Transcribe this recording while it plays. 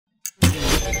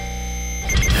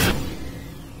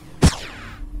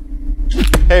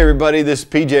Hey everybody, this is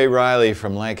PJ Riley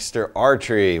from Lancaster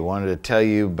Archery. Wanted to tell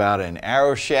you about an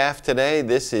arrow shaft today.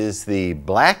 This is the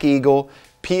Black Eagle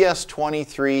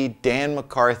PS23 Dan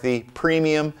McCarthy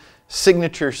Premium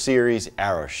Signature Series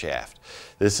arrow shaft.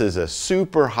 This is a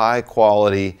super high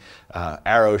quality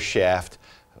arrow shaft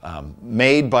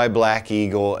made by Black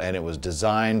Eagle, and it was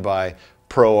designed by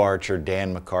pro archer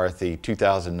Dan McCarthy,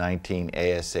 2019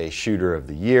 ASA Shooter of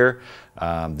the Year.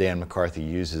 Dan McCarthy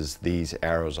uses these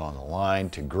arrows on the line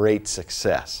to great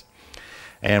success.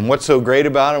 And what's so great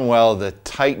about them? Well, the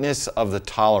tightness of the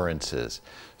tolerances.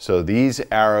 So these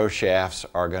arrow shafts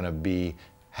are going to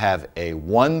have a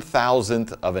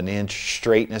 1/1000th of an inch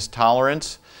straightness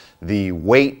tolerance. The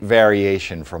weight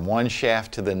variation from one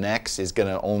shaft to the next is going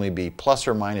to only be plus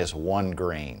or minus 1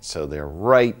 grain. So they're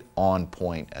right on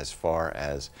point as far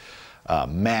as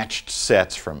matched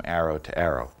sets from arrow to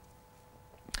arrow.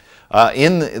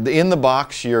 In the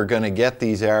box, you're going to get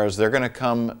these arrows. They're going to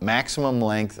come maximum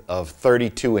length of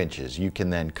 32 inches. You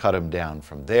can then cut them down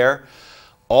from there.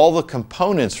 All the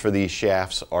components for these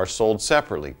shafts are sold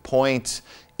separately. Points,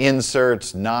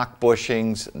 inserts, knock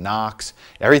bushings, nocks,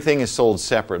 everything is sold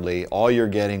separately. All you're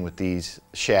getting with these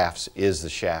shafts is the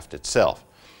shaft itself.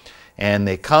 And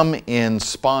they come in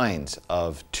spines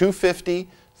of 250,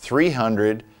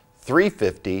 300,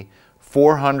 350,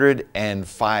 400, and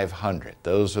 500.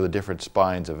 Those are the different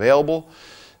spines available.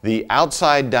 The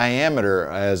outside diameter,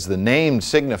 as the name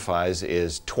signifies,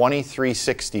 is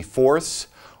 23/64,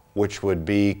 which would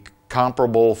be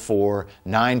comparable for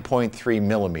 9.3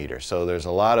 millimeters. So there's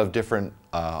a lot of different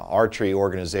archery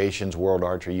organizations, World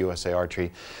Archery, USA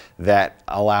Archery, that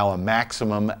allow a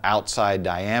maximum outside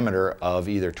diameter of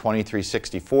either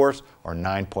 23/64 or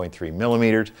 9.3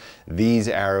 millimeters. These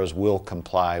arrows will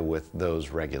comply with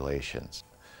those regulations.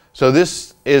 So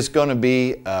this is going to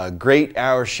be a great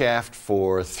arrow shaft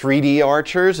for 3D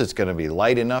archers. It's going to be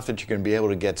light enough that you're going to be able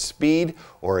to get speed,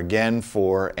 or again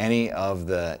for any of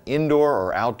the indoor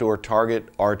or outdoor target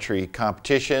archery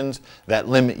competitions that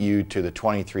limit you to the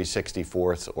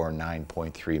 23/64 or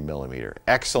 9.3 millimeter.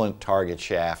 Excellent target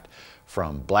shaft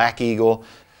from Black Eagle,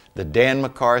 the Dan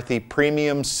McCarthy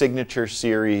Premium Signature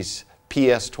Series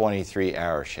PS23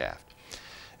 arrow shaft.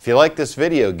 If you like this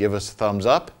video, give us a thumbs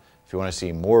up. If you want to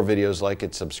see more videos like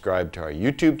it, subscribe to our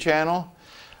YouTube channel.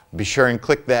 Be sure and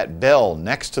click that bell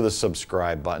next to the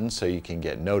subscribe button so you can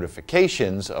get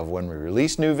notifications of when we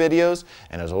release new videos.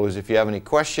 And as always, if you have any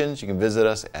questions, you can visit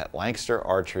us at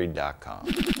lancasterarchery.com.